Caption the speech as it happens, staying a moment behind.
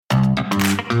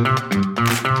Hello,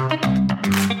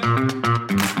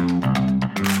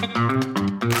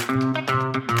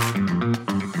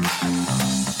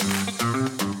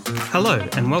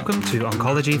 and welcome to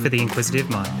Oncology for the Inquisitive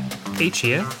Mind. Each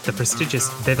year, the prestigious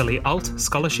Beverly Alt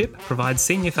Scholarship provides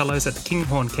senior fellows at the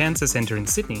Kinghorn Cancer Centre in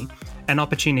Sydney an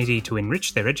opportunity to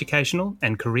enrich their educational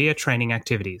and career training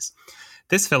activities.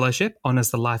 This fellowship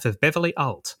honours the life of Beverly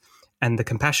Alt and the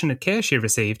compassionate care she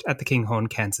received at the Kinghorn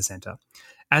Cancer Centre.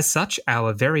 As such,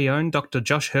 our very own Dr.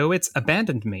 Josh Hurwitz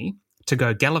abandoned me to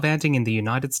go gallivanting in the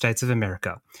United States of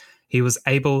America. He was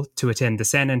able to attend the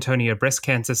San Antonio Breast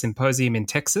Cancer Symposium in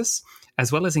Texas,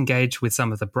 as well as engage with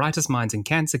some of the brightest minds in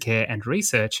cancer care and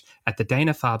research at the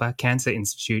Dana-Farber Cancer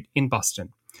Institute in Boston.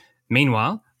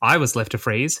 Meanwhile, I was left to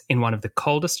freeze in one of the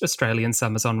coldest Australian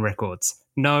summers on records.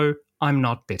 No, I'm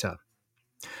not bitter.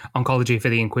 Oncology for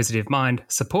the Inquisitive Mind,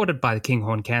 supported by the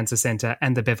Kinghorn Cancer Centre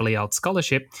and the Beverly Alt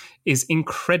Scholarship, is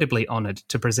incredibly honoured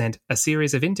to present a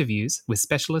series of interviews with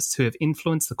specialists who have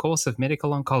influenced the course of medical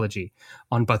oncology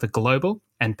on both a global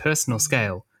and personal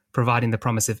scale, providing the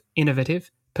promise of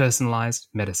innovative, personalised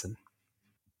medicine.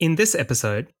 In this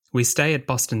episode, we stay at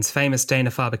Boston's famous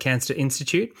Dana-Farber Cancer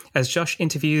Institute as Josh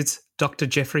interviews Dr.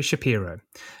 Geoffrey Shapiro.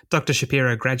 Dr.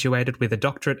 Shapiro graduated with a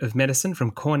doctorate of medicine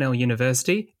from Cornell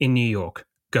University in New York.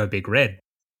 Go Big Red.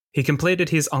 He completed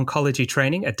his oncology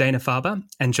training at Dana-Farber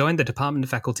and joined the department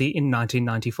faculty in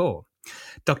 1994.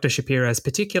 Dr. Shapiro's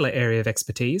particular area of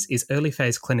expertise is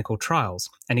early-phase clinical trials,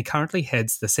 and he currently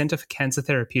heads the Centre for Cancer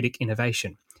Therapeutic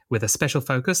Innovation, with a special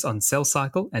focus on cell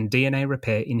cycle and DNA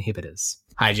repair inhibitors.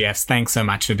 Hi, Jeff. Thanks so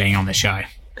much for being on the show.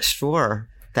 Sure.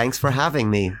 Thanks for having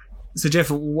me. So,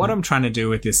 Jeff, what I'm trying to do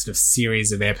with this sort of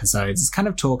series of episodes is kind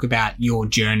of talk about your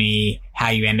journey,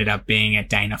 how you ended up being at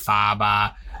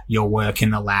Dana-Farber, your work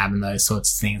in the lab and those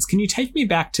sorts of things. Can you take me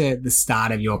back to the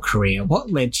start of your career?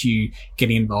 What led to you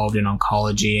getting involved in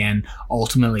oncology and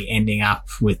ultimately ending up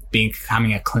with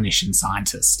becoming a clinician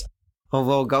scientist? Oh,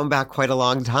 well, going back quite a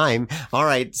long time. All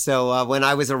right. So when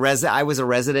I was a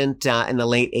resident in the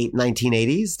late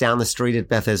 1980s down the street at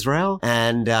Beth Israel.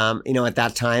 And, at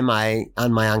that time,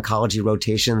 on my oncology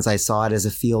rotations, I saw it as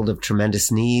a field of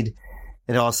tremendous need.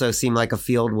 It also seemed like a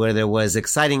field where there was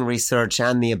exciting research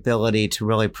and the ability to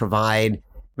really provide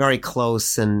very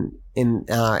close and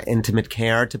intimate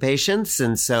care to patients.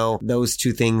 And so those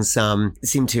two things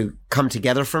seemed to come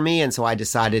together for me. And so I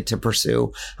decided to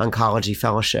pursue oncology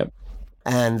fellowship.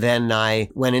 And then I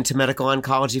went into medical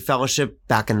oncology fellowship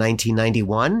back in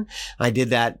 1991. I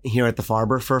did that here at the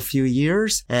Farber for a few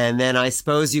years. And then I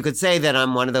suppose you could say that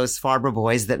I'm one of those Farber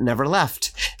boys that never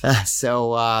left.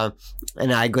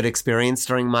 And I had good experience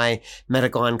during my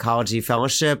medical oncology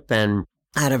fellowship and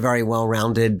had a very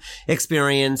well-rounded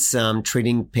experience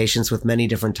treating patients with many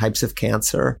different types of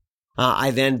cancer.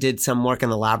 I then did some work in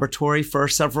the laboratory for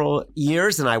several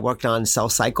years, and I worked on cell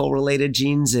cycle related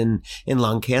genes in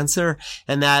lung cancer.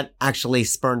 And that actually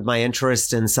spurred my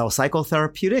interest in cell cycle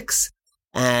therapeutics.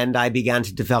 And I began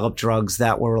to develop drugs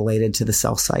that were related to the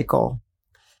cell cycle.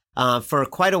 For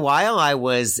quite a while, I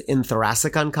was in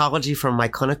thoracic oncology from my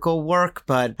clinical work,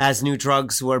 but as new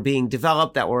drugs were being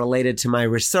developed that were related to my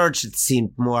research, it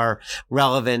seemed more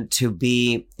relevant to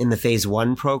be in the phase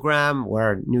 1 program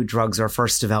where new drugs are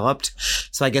first developed.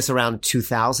 So I guess around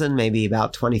 2000, maybe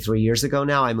about 23 years ago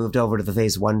now, I moved over to the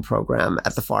phase 1 program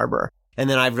at the Farber. And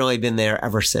then I've really been there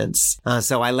ever since.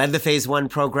 So I led the phase 1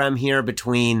 program here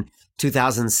between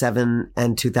 2007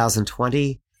 and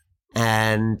 2020.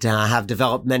 And have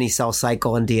developed many cell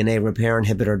cycle and DNA repair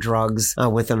inhibitor drugs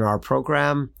within our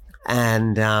program,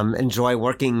 and enjoy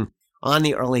working on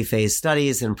the early phase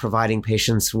studies and providing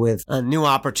patients with new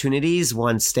opportunities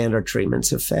once standard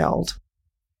treatments have failed.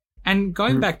 And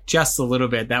going back just a little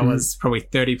bit, that was probably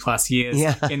 30 plus years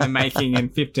in the making in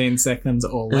 15 seconds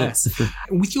or less.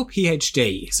 With your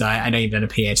PhD, so I know you've done a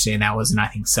PhD and that was in, I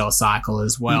think, cell cycle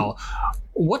as well.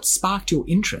 What sparked your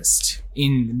interest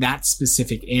in that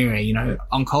specific area?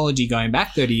 Oncology going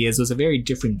back 30 years was a very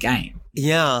different game.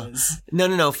 Yeah.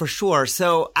 No, for sure.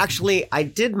 So actually, I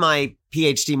did my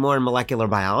PhD more in molecular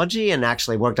biology and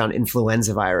actually worked on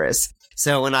influenza virus.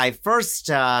 So when I first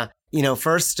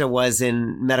was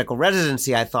in medical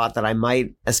residency, I thought that I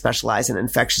might specialize in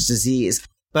infectious disease.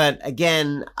 But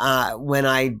again,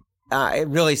 it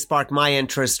really sparked my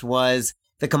interest was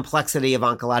the complexity of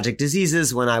oncologic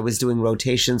diseases when I was doing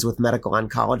rotations with medical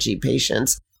oncology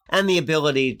patients, and the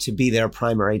ability to be their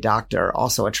primary doctor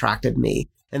also attracted me.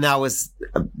 And that was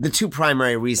the two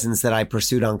primary reasons that I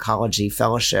pursued oncology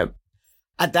fellowship.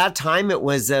 At that time, it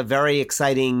was a very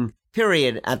exciting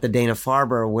period at the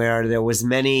Dana-Farber where there was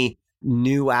many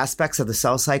new aspects of the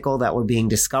cell cycle that were being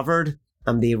discovered.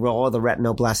 the role of the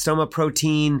retinoblastoma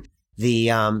protein, the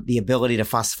ability to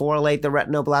phosphorylate the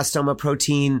retinoblastoma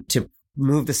protein to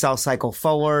move the cell cycle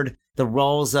forward, the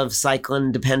roles of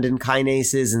cyclin-dependent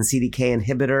kinases and CDK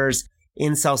inhibitors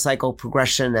in cell cycle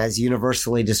progression as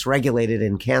universally dysregulated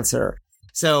in cancer.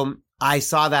 So I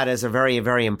saw that as a very,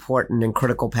 very important and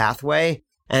critical pathway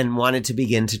and wanted to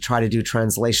begin to try to do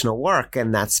translational work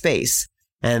in that space.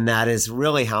 And that is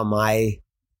really how my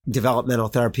developmental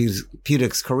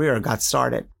therapeutics career got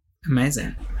started.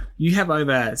 Amazing. You have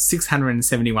over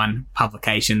 671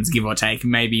 publications, give or take,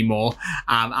 maybe more,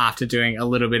 after doing a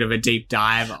little bit of a deep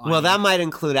dive. Well, that might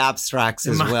include abstracts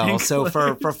as well. So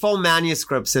for full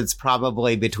manuscripts, it's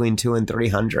probably between 200 and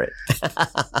 300.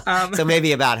 So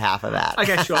maybe about half of that.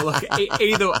 Okay, sure. Look,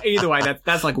 either way,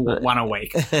 that's like one a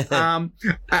week.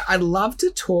 I'd love to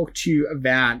talk to you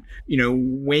about,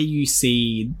 where you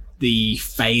see the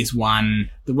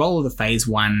role of the phase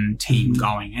 1 team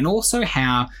going, and also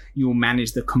how you'll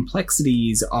manage the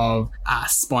complexities of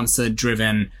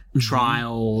sponsor-driven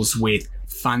trials with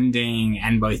funding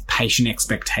and both patient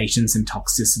expectations and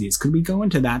toxicities. Could we go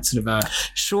into that sort of a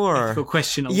ethical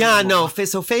question?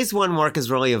 So phase 1 work has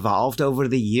really evolved over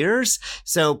the years.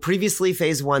 So previously,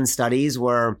 phase 1 studies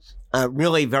were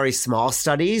really very small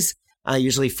studies,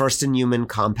 usually first-in-human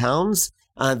compounds.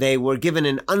 They were given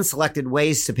in unselected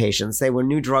ways to patients. They were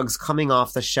new drugs coming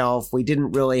off the shelf. We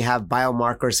didn't really have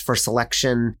biomarkers for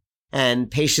selection.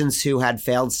 And patients who had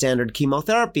failed standard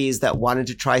chemotherapies that wanted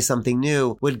to try something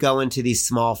new would go into these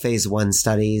small phase 1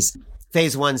 studies.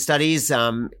 Phase 1 studies,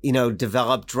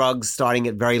 develop drugs starting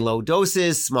at very low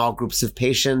doses. Small groups of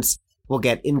patients will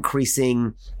get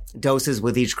increasing doses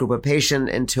with each group of patient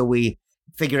until we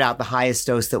figured out the highest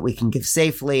dose that we can give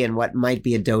safely and what might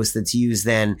be a dose that's used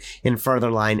then in further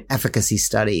line efficacy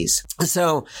studies.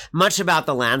 So much about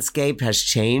the landscape has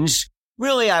changed,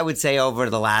 really, I would say, over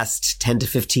the last 10 to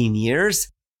 15 years.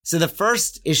 So the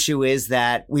first issue is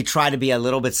that we try to be a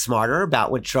little bit smarter about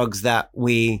what drugs that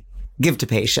we give to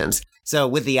patients. So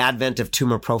with the advent of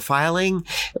tumor profiling,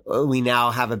 we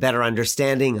now have a better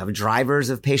understanding of drivers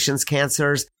of patients'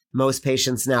 cancers. Most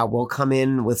patients now will come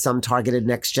in with some targeted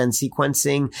next-gen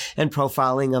sequencing and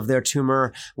profiling of their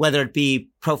tumor, whether it be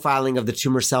profiling of the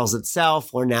tumor cells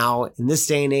itself, or now in this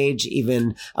day and age,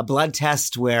 even a blood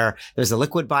test where there's a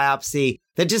liquid biopsy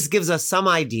that just gives us some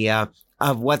idea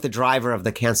of what the driver of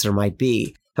the cancer might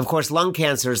be. Of course, lung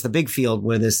cancer is the big field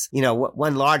where this,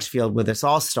 one large field where this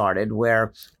all started,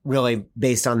 where really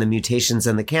based on the mutations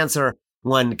in the cancer,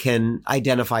 one can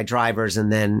identify drivers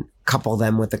and then couple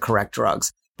them with the correct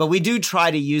drugs. But we do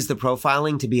try to use the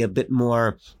profiling to be a bit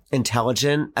more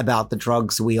intelligent about the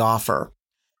drugs we offer.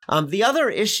 The other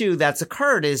issue that's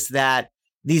occurred is that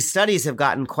these studies have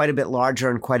gotten quite a bit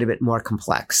larger and quite a bit more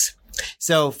complex.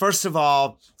 So first of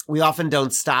all, we often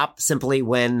don't stop simply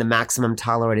when the maximum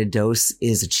tolerated dose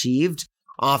is achieved.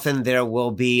 Often there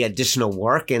will be additional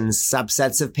work in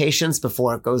subsets of patients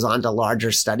before it goes on to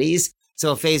larger studies.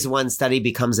 So a phase 1 study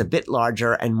becomes a bit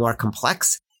larger and more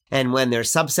complex. And when there are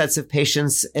subsets of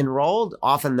patients enrolled,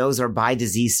 often those are by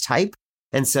disease type.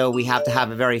 And so we have to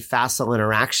have a very facile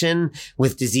interaction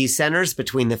with disease centers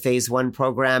between the phase 1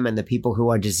 program and the people who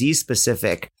are disease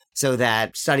specific, so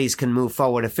that studies can move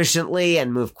forward efficiently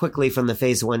and move quickly from the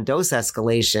phase 1 dose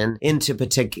escalation into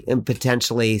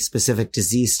potentially specific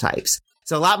disease types.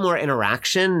 So a lot more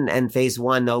interaction, and phase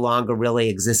 1 no longer really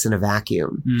exists in a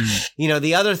vacuum.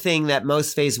 The other thing that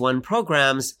most phase 1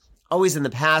 programs, always in the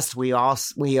past, we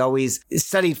always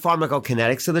studied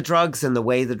pharmacokinetics of the drugs and the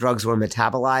way the drugs were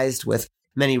metabolized with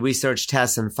many research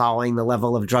tests and following the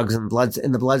level of drugs in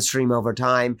the bloodstream over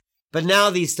time. But now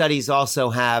these studies also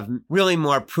have really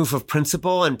more proof of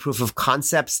principle and proof of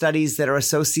concept studies that are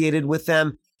associated with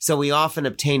them. So we often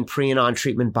obtain pre and on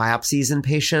treatment biopsies in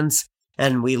patients,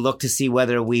 and we look to see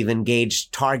whether we've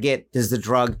engaged target. Is the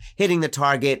drug hitting the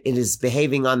target? It is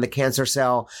behaving on the cancer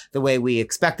cell the way we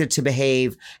expect it to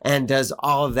behave? And does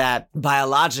all of that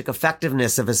biologic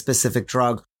effectiveness of a specific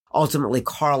drug ultimately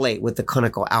correlate with the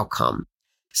clinical outcome?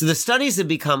 So the studies have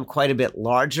become quite a bit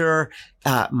larger,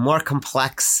 more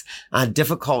complex,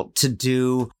 difficult to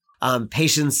do.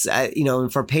 Patients,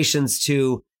 for patients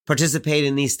to participate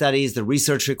in these studies, the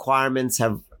research requirements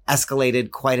have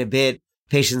escalated quite a bit.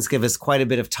 Patients give us quite a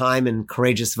bit of time and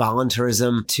courageous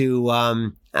volunteerism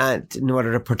in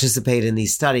order to participate in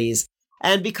these studies.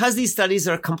 And because these studies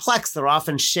are complex, they're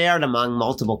often shared among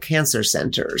multiple cancer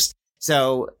centers.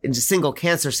 So a single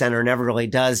cancer center never really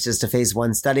does just a phase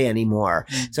 1 study anymore.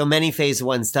 So many phase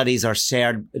 1 studies are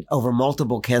shared over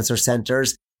multiple cancer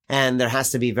centers, and there has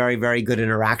to be very, very good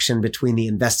interaction between the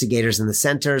investigators and the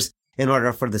centers in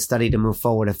order for the study to move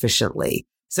forward efficiently.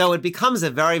 So it becomes a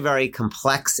very, very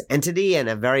complex entity and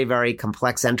a very, very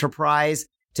complex enterprise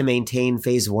to maintain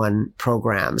phase 1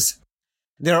 programs.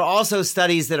 There are also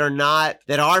studies that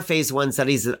are phase 1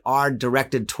 studies that are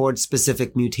directed towards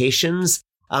specific mutations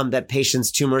that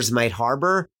patients' tumors might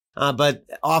harbor. But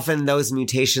often those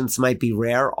mutations might be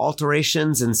rare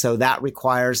alterations. And so that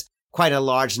requires quite a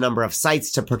large number of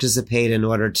sites to participate in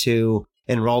order to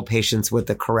enroll patients with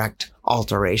the correct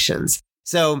alterations.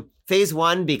 So phase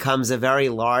 1 becomes a very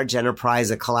large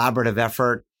enterprise, a collaborative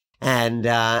effort, and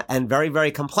very,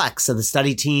 very complex. So the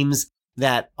study teams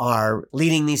that are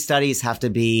leading these studies have to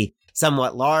be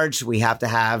somewhat large. We have to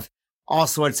have all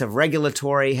sorts of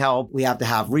regulatory help. We have to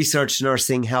have research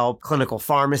nursing help, clinical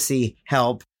pharmacy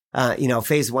help.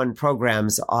 Phase 1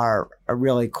 programs are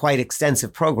really quite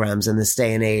extensive programs in this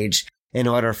day and age in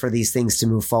order for these things to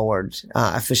move forward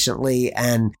efficiently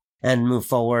and move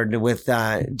forward with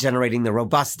generating the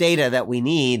robust data that we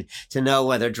need to know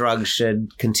whether drugs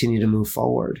should continue to move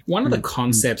forward. One of the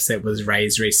concepts that was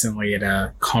raised recently at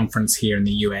a conference here in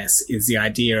the US is the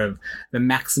idea of the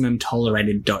maximum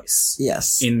tolerated dose.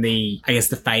 Yes. In the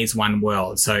phase 1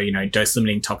 world. So, dose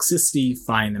limiting toxicity,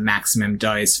 finding the maximum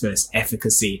dose versus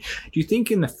efficacy. Do you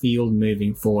think in the field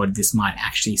moving forward, this might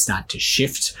actually start to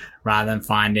shift rather than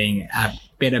finding a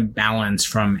better balance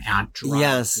from our drugs?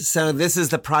 Yes. So this is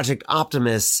the Project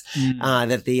Optimus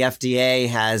that the FDA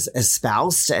has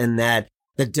espoused, and that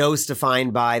the dose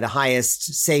defined by the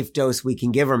highest safe dose we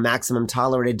can give or maximum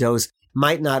tolerated dose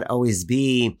might not always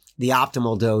be the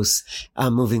optimal dose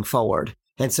moving forward.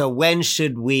 And so when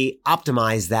should we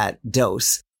optimize that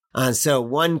dose? So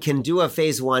one can do a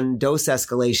phase 1 dose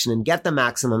escalation and get the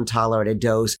maximum tolerated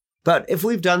dose. But if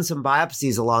we've done some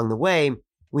biopsies along the way,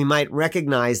 we might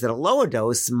recognize that a lower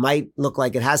dose might look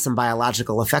like it has some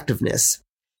biological effectiveness.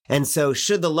 And so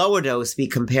should the lower dose be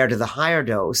compared to the higher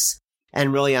dose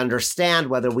and really understand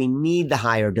whether we need the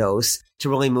higher dose to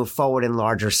really move forward in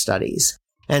larger studies?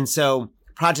 And so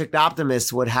Project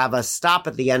Optimus would have us stop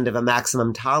at the end of a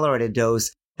maximum tolerated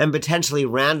dose and potentially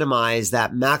randomize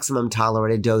that maximum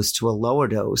tolerated dose to a lower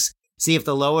dose, see if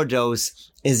the lower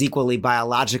dose is equally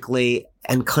biologically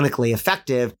and clinically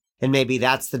effective. And maybe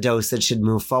that's the dose that should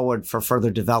move forward for further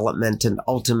development and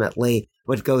ultimately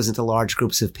what goes into large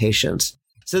groups of patients.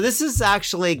 So this has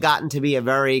actually gotten to be a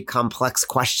very complex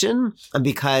question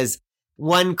because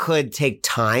one could take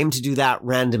time to do that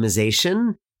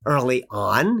randomization early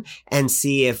on and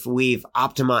see if we've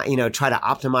optimized, try to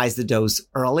optimize the dose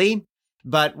early.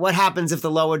 But what happens if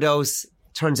the lower dose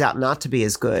turns out not to be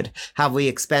as good? Have we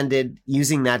expended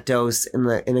using that dose in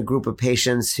a group of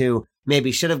patients who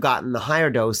maybe should have gotten the higher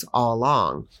dose all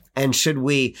along? And should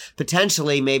we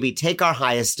potentially maybe take our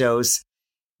highest dose,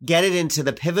 get it into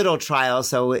the pivotal trial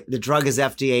so the drug is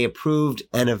FDA approved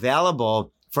and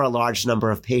available for a large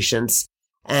number of patients,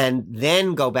 and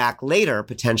then go back later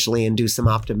potentially and do some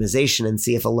optimization and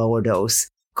see if a lower dose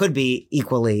could be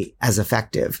equally as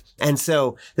effective? And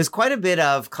so there's quite a bit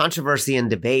of controversy and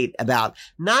debate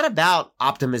not about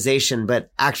optimization,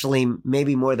 but actually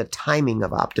maybe more the timing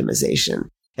of optimization.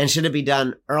 And should it be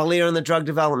done earlier in the drug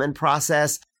development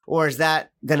process, or is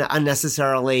that going to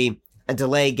unnecessarily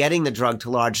delay getting the drug to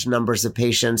large numbers of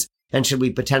patients? And should we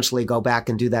potentially go back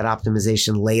and do that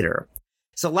optimization later?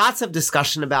 So lots of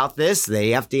discussion about this.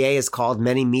 The FDA has called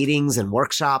many meetings and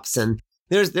workshops, and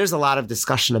there's a lot of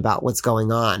discussion about what's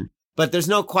going on. But there's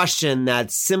no question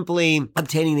that simply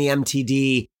obtaining the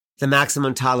MTD, the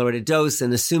maximum tolerated dose,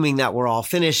 and assuming that we're all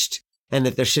finished and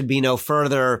that there should be no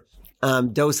further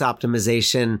dose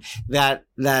optimization,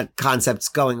 that concept's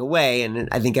going away. And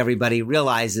I think everybody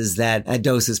realizes that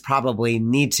doses probably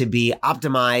need to be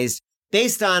optimized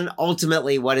based on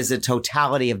ultimately what is a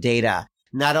totality of data.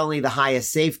 Not only the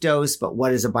highest safe dose, but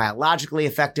what is a biologically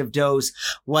effective dose?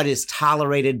 What is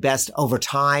tolerated best over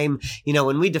time?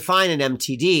 When we define an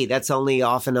MTD, that's only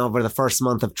often over the first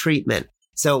month of treatment.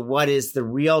 So what is the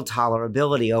real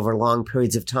tolerability over long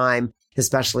periods of time,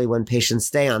 especially when patients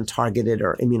stay on targeted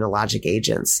or immunologic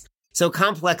agents? So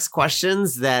complex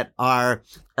questions that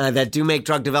do make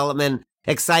drug development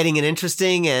exciting and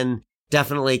interesting, and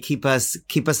definitely keep us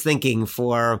thinking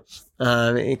for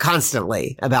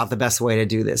constantly about the best way to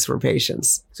do this for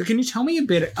patients. So can you tell me a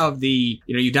bit of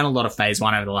you've done a lot of phase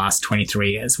 1 over the last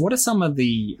 23 years. What are some of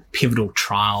the pivotal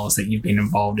trials that you've been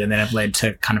involved in that have led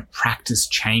to kind of practice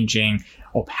changing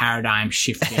or paradigm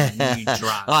shifting new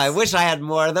drugs? I wish I had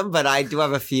more of them, but I do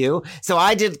have a few. So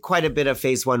I did quite a bit of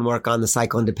phase 1 work on the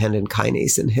cyclin-dependent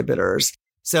kinase inhibitors.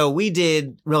 So we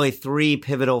did really 3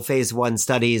 pivotal phase 1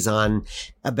 studies on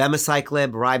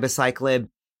abemaciclib, ribociclib.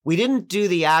 We didn't do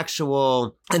the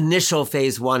actual initial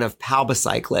phase 1 of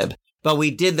palbociclib, but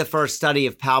we did the first study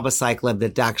of palbociclib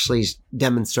that actually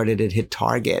demonstrated it hit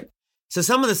target. So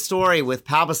some of the story with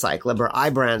palbociclib or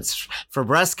Ibrance for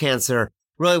breast cancer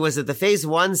really was that the phase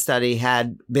 1 study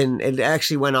it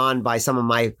actually went on by some of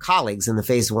my colleagues in the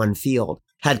phase 1 field,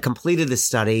 had completed the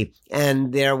study,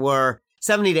 and there were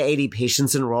 70 to 80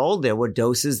 patients enrolled. There were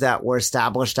doses that were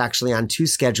established actually on 2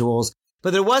 schedules,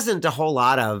 but there wasn't a whole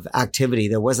lot of activity.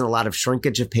 There wasn't a lot of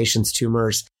shrinkage of patients'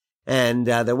 tumors, and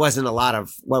there wasn't a lot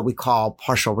of what we call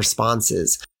partial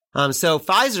responses. So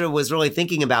Pfizer was really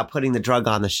thinking about putting the drug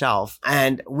on the shelf,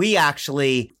 and we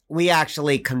actually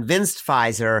convinced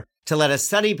Pfizer to let us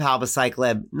study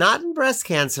palbociclib, not in breast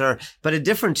cancer, but a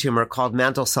different tumor called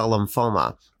mantle cell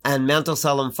lymphoma. And mantle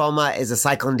cell lymphoma is a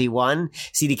cyclin D1,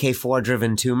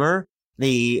 CDK4-driven tumor.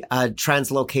 The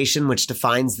translocation, which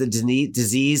defines the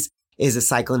disease, is a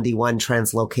cyclin D1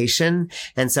 translocation.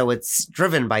 And so it's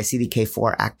driven by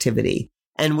CDK4 activity.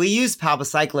 And we used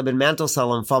palbociclib in mantle cell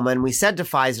lymphoma, and we said to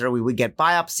Pfizer we would get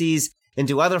biopsies and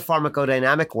do other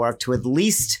pharmacodynamic work to at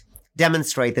least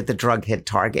demonstrate that the drug hit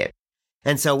target.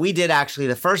 And so we did actually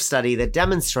the first study that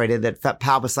demonstrated that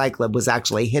palbociclib was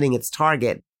actually hitting its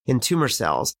target in tumor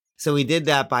cells. So we did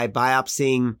that by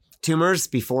biopsying tumors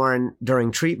before and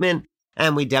during treatment,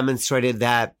 and we demonstrated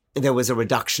that there was a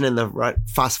reduction in the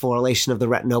phosphorylation of the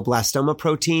retinoblastoma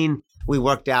protein. We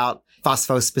worked out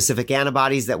phosphospecific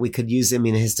antibodies that we could use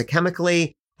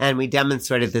immunohistochemically, and we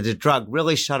demonstrated that the drug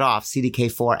really shut off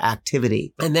CDK4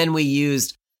 activity. And then we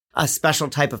used a special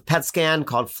type of PET scan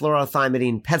called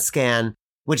fluorothymidine PET scan,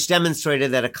 which demonstrated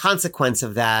that a consequence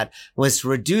of that was to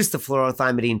reduce the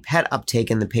fluorothymidine PET uptake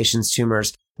in the patient's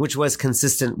tumors, which was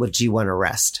consistent with G1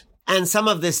 arrest. And some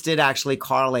of this did actually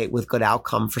correlate with good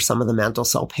outcome for some of the mantle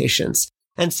cell patients.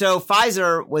 And so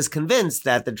Pfizer was convinced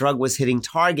that the drug was hitting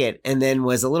target, and then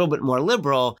was a little bit more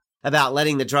liberal about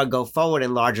letting the drug go forward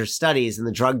in larger studies. And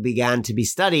the drug began to be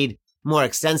studied more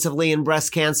extensively in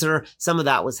breast cancer. Some of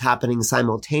that was happening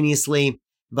simultaneously,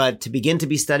 but to begin to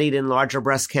be studied in larger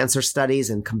breast cancer studies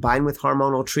and combined with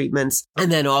hormonal treatments.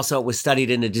 And then also it was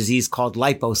studied in a disease called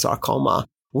liposarcoma,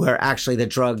 where actually the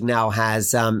drug now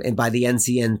has, and by the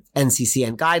NCCN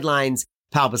guidelines,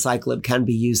 palbociclib can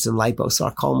be used in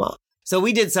liposarcoma. So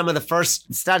we did some of the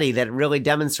first study that really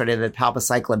demonstrated that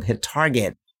palbociclib hit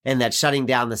target, and that shutting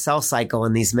down the cell cycle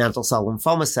in these mantle cell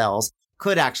lymphoma cells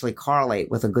could actually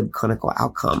correlate with a good clinical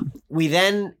outcome. We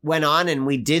then went on and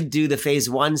we did do the phase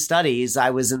 1 studies. I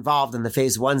was involved in the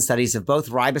phase 1 studies of both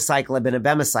ribociclib and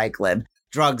abemaciclib,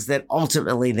 drugs that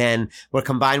ultimately then were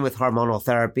combined with hormonal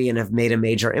therapy and have made a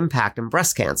major impact in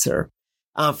breast cancer.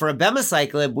 For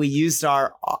abemaciclib, we used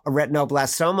our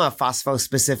retinoblastoma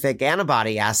phosphospecific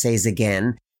antibody assays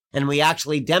again, and we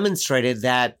actually demonstrated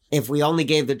that if we only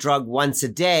gave the drug once a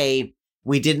day,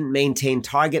 we didn't maintain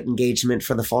target engagement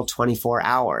for the full 24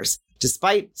 hours,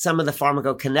 despite some of the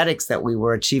pharmacokinetics that we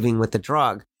were achieving with the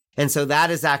drug. And so that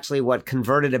is actually what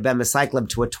converted abemaciclib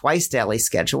to a twice-daily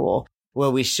schedule, where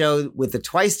we showed with the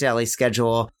twice-daily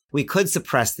schedule, we could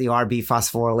suppress the RB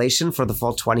phosphorylation for the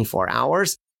full 24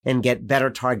 hours and get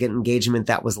better target engagement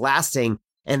that was lasting.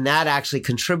 And that actually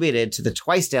contributed to the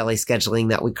twice-daily scheduling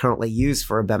that we currently use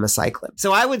for abemaciclib.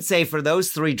 So I would say for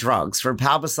those 3 drugs, for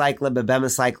palbociclib,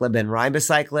 abemaciclib, and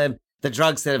ribociclib, the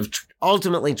drugs that have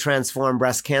ultimately transformed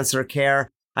breast cancer care,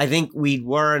 I think we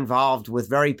were involved with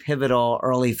very pivotal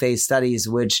early phase studies,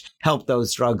 which helped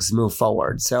those drugs move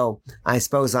forward. So I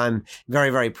suppose I'm very,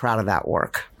 very proud of that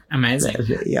work. Amazing.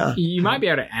 Yeah. You might be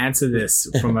able to answer this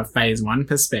from a phase 1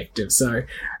 perspective. So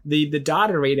the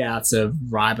data readouts of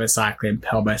ribociclib,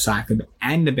 palbociclib,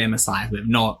 and abemaciclib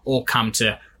not all come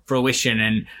to fruition,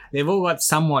 and they've all got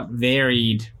somewhat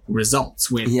varied results,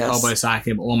 with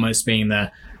palbociclib almost being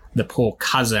the poor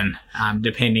cousin,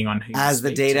 depending on who as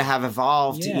the data have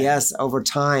evolved, yes, over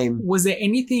time. Was there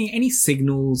any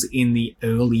signals in the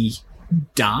early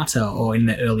data or in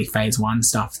the early phase 1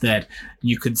 stuff that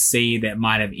you could see that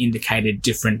might have indicated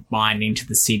different binding to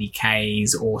the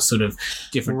CDKs or sort of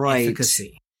different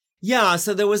efficacy? Yeah,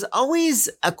 so there was always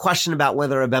a question about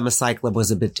whether abemaciclib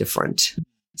was a bit different.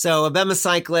 So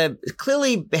abemaciclib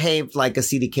clearly behaved like a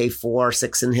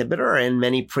CDK4/6 inhibitor in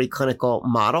many preclinical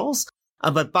models,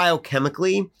 but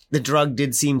biochemically, the drug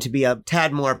did seem to be a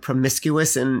tad more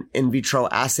promiscuous in vitro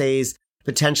assays,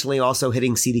 potentially also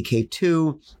hitting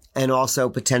CDK2 and also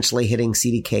potentially hitting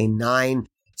CDK9.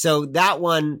 So that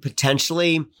one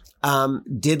potentially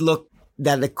did look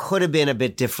that it could have been a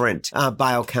bit different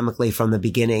biochemically from the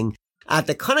beginning. At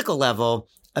the clinical level,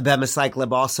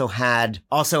 abemaciclib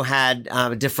also had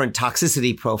a different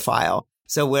toxicity profile.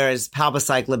 So whereas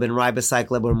palbociclib and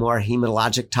ribociclib were more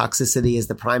hematologic toxicity as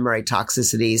the primary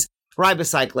toxicities,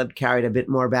 ribociclib carried a bit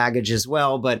more baggage as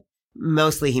well, but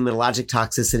mostly hematologic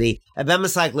toxicity.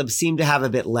 Abemaciclib seemed to have a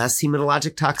bit less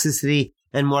hematologic toxicity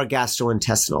and more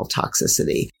gastrointestinal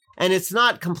toxicity. And it's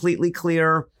not completely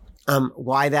clear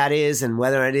why that is and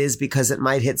whether it is because it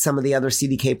might hit some of the other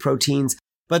CDK proteins.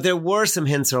 But there were some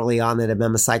hints early on that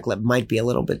abemaciclib might be a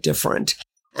little bit different.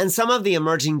 And some of the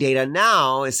emerging data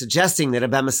now is suggesting that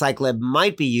abemaciclib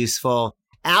might be useful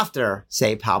after,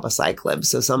 say, palbociclib.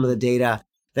 So some of the data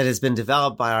that has been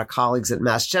developed by our colleagues at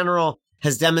Mass General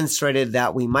has demonstrated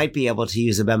that we might be able to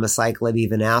use abemaciclib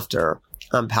even after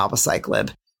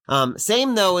palbociclib.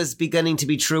 Same, though, is beginning to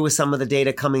be true with some of the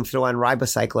data coming through on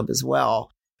ribociclib as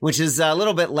well, which is a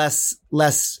little bit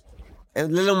a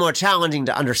little more challenging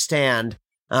to understand,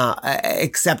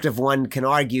 except if one can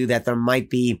argue that there might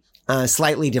be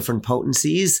slightly different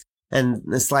potencies and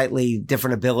a slightly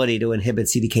different ability to inhibit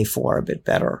CDK4 a bit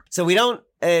better. So we don't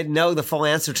know the full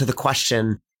answer to the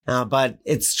question, but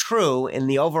it's true in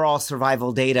the overall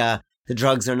survival data, the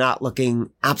drugs are not looking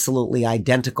absolutely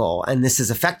identical. And this is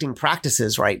affecting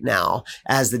practices right now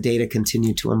as the data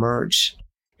continue to emerge.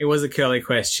 It was a curly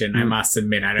question, I must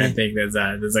admit. I don't think there's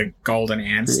a golden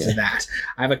answer to that.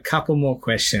 I have a couple more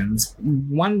questions.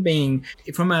 One being,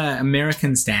 from an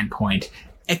American standpoint,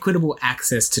 equitable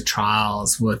access to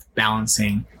trials with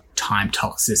balancing time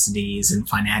toxicities and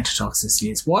financial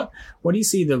toxicities. What do you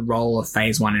see the role of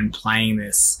phase 1 in playing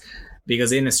this?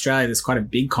 Because in Australia, there's quite a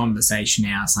big conversation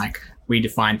now. It's like we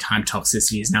define time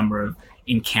toxicity as number of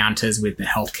encounters with the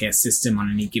healthcare system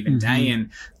on any given day. And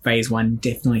phase 1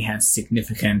 definitely has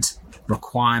significant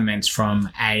requirements from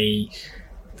a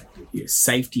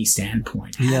safety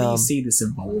standpoint. How do you see this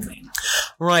evolving?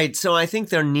 Right. So I think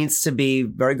there needs to be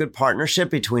very good partnership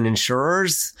between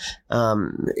insurers,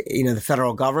 the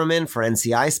federal government for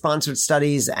NCI-sponsored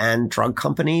studies and drug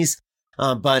companies.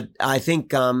 But I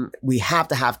think we have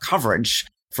to have coverage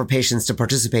for patients to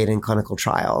participate in clinical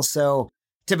trials. So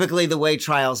typically the way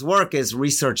trials work is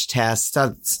research tests,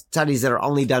 studies that are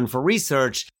only done for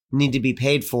research need to be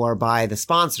paid for by the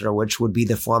sponsor, which would be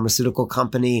the pharmaceutical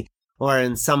company or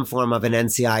in some form of an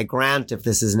NCI grant if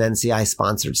this is an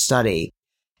NCI-sponsored study.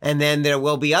 And then there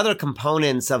will be other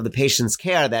components of the patient's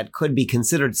care that could be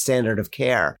considered standard of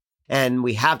care. And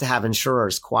we have to have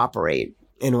insurers cooperate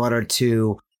in order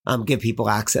to give people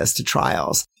access to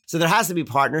trials. So there has to be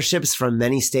partnerships from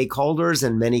many stakeholders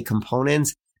and many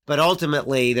components. But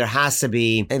ultimately, there has to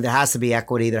be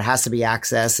equity, there has to be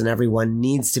access, and everyone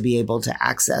needs to be able to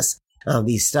access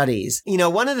these studies.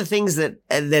 One of the things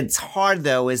that's hard,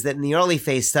 though, is that in the early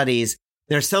phase studies,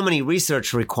 there's so many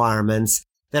research requirements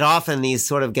that often these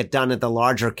sort of get done at the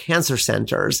larger cancer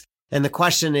centers. And the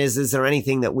question is there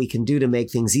anything that we can do to make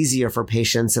things easier for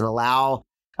patients and allow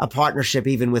a partnership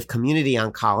even with community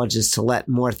oncologists to let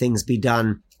more things be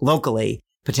done locally,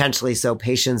 potentially so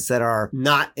patients that are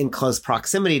not in close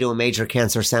proximity to a major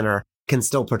cancer center can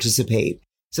still participate.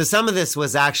 So some of this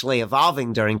was actually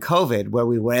evolving during COVID, where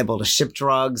we were able to ship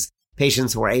drugs.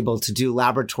 Patients were able to do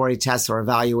laboratory tests or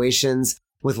evaluations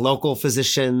with local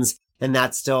physicians, and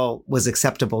that still was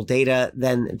acceptable data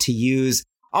then to use.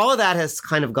 All of that has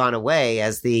kind of gone away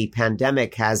as the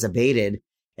pandemic has abated.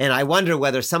 And I wonder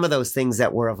whether some of those things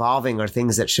that were evolving are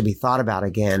things that should be thought about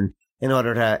again in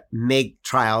order to make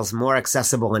trials more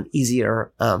accessible and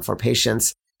easier for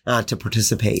patients to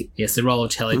participate. Yes, the role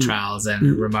of teletrials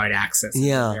and remote access is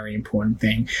a very important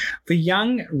thing. For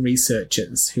young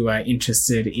researchers who are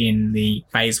interested in the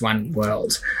phase 1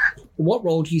 world, what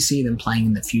role do you see them playing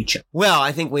in the future? Well,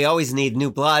 I think we always need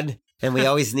new blood. And we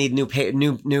always need new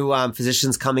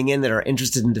physicians coming in that are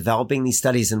interested in developing these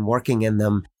studies and working in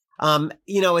them.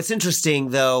 It's interesting,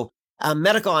 though.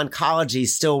 Medical oncology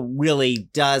still really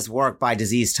does work by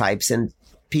disease types, and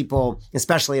people,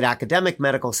 especially at academic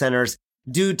medical centers,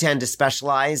 do tend to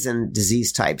specialize in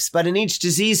disease types. But in each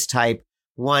disease type,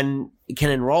 one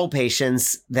can enroll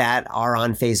patients that are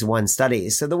on phase 1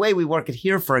 studies. So the way we work it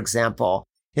here, for example,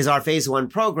 is our phase 1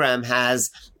 program has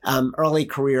early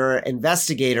career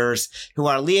investigators who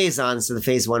are liaisons to the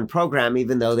phase 1 program,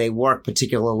 even though they work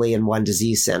particularly in one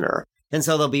disease center. And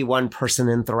so there'll be one person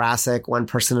in thoracic, one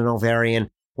person in ovarian,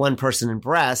 one person in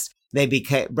breast.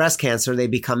 Breast cancer, they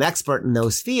become expert in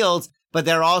those fields, but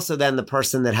they're also then the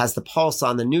person that has the pulse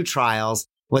on the new trials,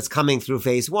 what's coming through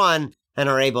phase 1, and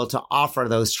are able to offer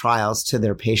those trials to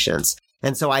their patients.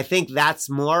 And so I think that's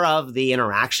more of the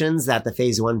interactions that the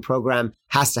phase 1 program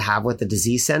has to have with the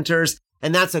disease centers.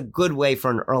 And that's a good way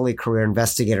for an early career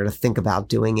investigator to think about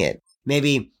doing it.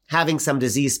 Maybe having some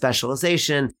disease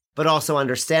specialization, but also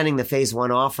understanding the phase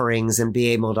 1 offerings and be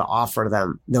able to offer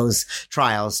them those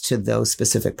trials to those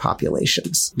specific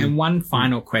populations. And one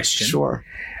final question. Sure.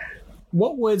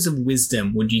 what words of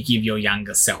wisdom would you give your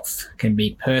younger self? Can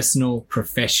be personal,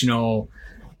 professional,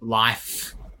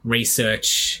 life,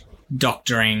 research,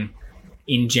 doctoring,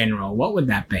 in general. What would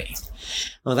that be?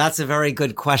 Well, that's a very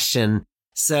good question.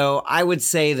 So I would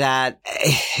say that,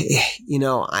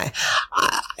 I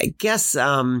guess,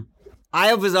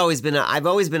 I've always been a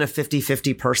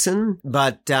 50-50 person,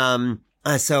 but,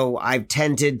 so I've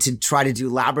tended to try to do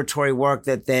laboratory work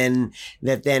that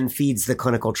then feeds the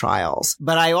clinical trials.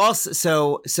 But I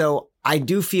also, so I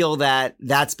do feel that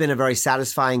that's been a very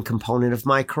satisfying component of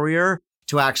my career,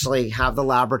 to actually have the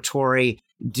laboratory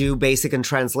do basic and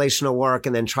translational work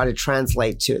and then try to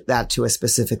translate that to a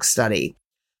specific study.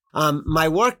 My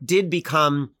work did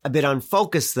become a bit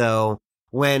unfocused though,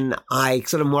 when I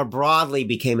sort of more broadly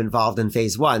became involved in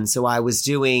phase 1. So I was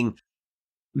doing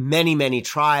many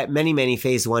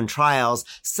phase 1 trials,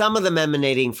 some of them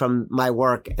emanating from my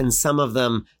work and some of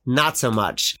them not so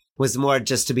much. Was more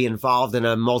just to be involved in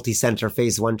a multi-center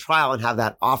phase 1 trial and have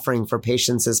that offering for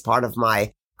patients as part of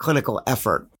my clinical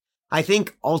effort. I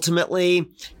think ultimately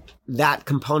that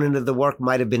component of the work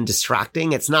might have been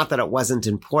distracting. It's not that it wasn't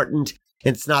important.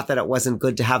 It's not that it wasn't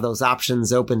good to have those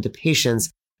options open to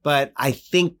patients. But I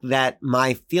think that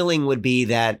my feeling would be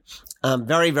that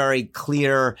very, very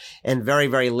clear and very,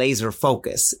 very laser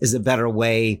focus is a better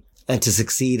way to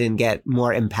succeed and get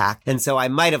more impact. And so I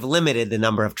might have limited the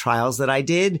number of trials that I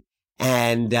did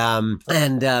and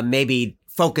maybe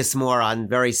focus more on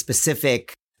very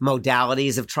specific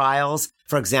modalities of trials.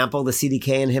 For example, the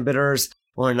CDK inhibitors,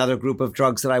 or another group of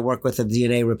drugs that I work with, the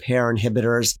DNA repair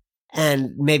inhibitors,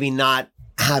 and maybe not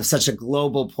have such a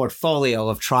global portfolio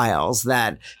of trials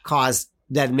that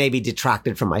maybe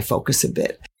detracted from my focus a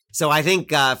bit. So I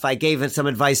think if I gave some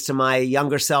advice to my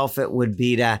younger self, it would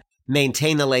be to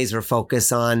maintain the laser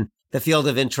focus on the field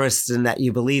of interest and that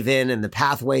you believe in and the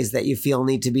pathways that you feel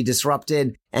need to be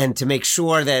disrupted, and to make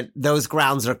sure that those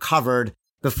grounds are covered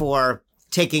before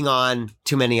taking on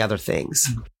too many other things.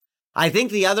 I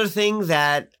think the other thing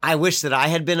that I wish that I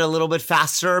had been a little bit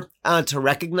faster to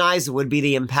recognize would be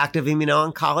the impact of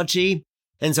immuno-oncology.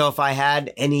 And so if I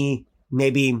had any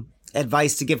maybe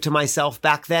advice to give to myself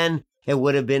back then, it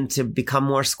would have been to become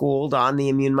more schooled on the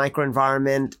immune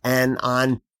microenvironment and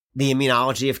on the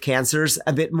immunology of cancers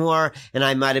a bit more. And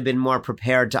I might have been more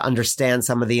prepared to understand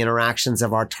some of the interactions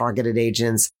of our targeted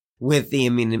agents with the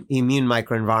immune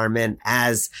microenvironment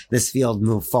as this field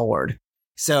moved forward.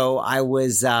 So I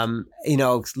was,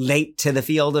 late to the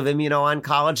field of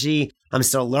immuno-oncology. I'm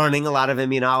still learning a lot of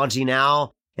immunology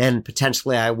now, and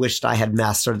potentially I wished I had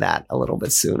mastered that a little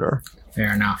bit sooner.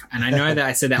 Fair enough. And I know that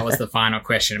I said that was the final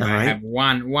question, but I have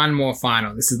one more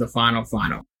final. This is the final.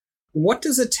 What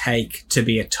does it take to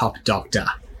be a top doctor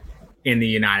in the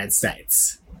United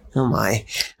States? Oh my.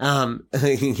 I'm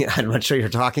not sure you're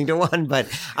talking to one, but,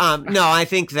 no, I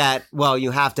think that,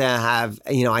 you have to have,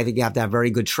 I think you have to have very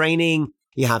good training.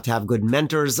 You have to have good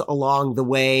mentors along the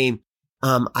way.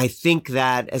 I think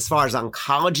that as far as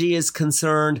oncology is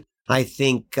concerned, I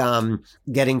think,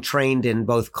 getting trained in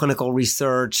both clinical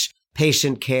research,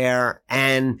 patient care,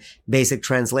 and basic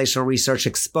translational research,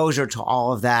 exposure to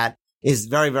all of that is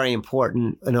very, very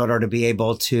important in order to be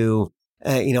able to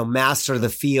master the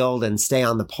field and stay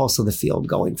on the pulse of the field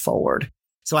going forward.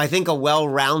 So I think a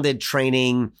well-rounded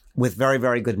training with very,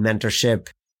 very good mentorship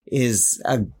is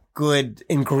a good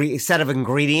set of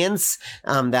ingredients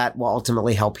that will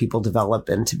ultimately help people develop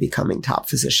into becoming top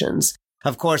physicians.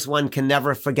 Of course, one can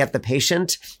never forget the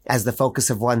patient as the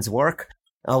focus of one's work,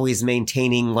 always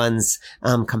maintaining one's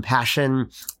compassion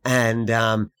and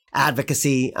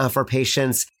advocacy for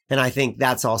patients. And I think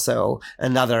that's also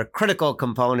another critical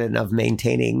component of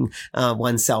maintaining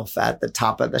oneself at the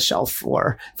top of the shelf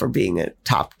for being a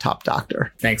top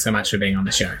doctor. Thanks so much for being on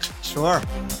the show. Sure.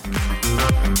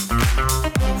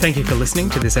 Thank you for listening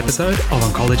to this episode of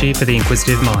Oncology for the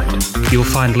Inquisitive Mind. You'll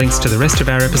find links to the rest of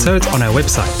our episodes on our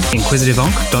website,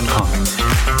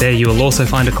 inquisitiveonc.com. There you will also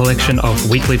find a collection of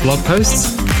weekly blog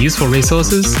posts, useful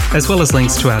resources, as well as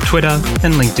links to our Twitter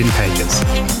and LinkedIn pages.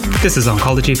 This is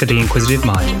Oncology for the Inquisitive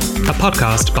Mind, a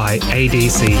podcast by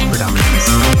ADC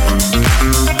Productions.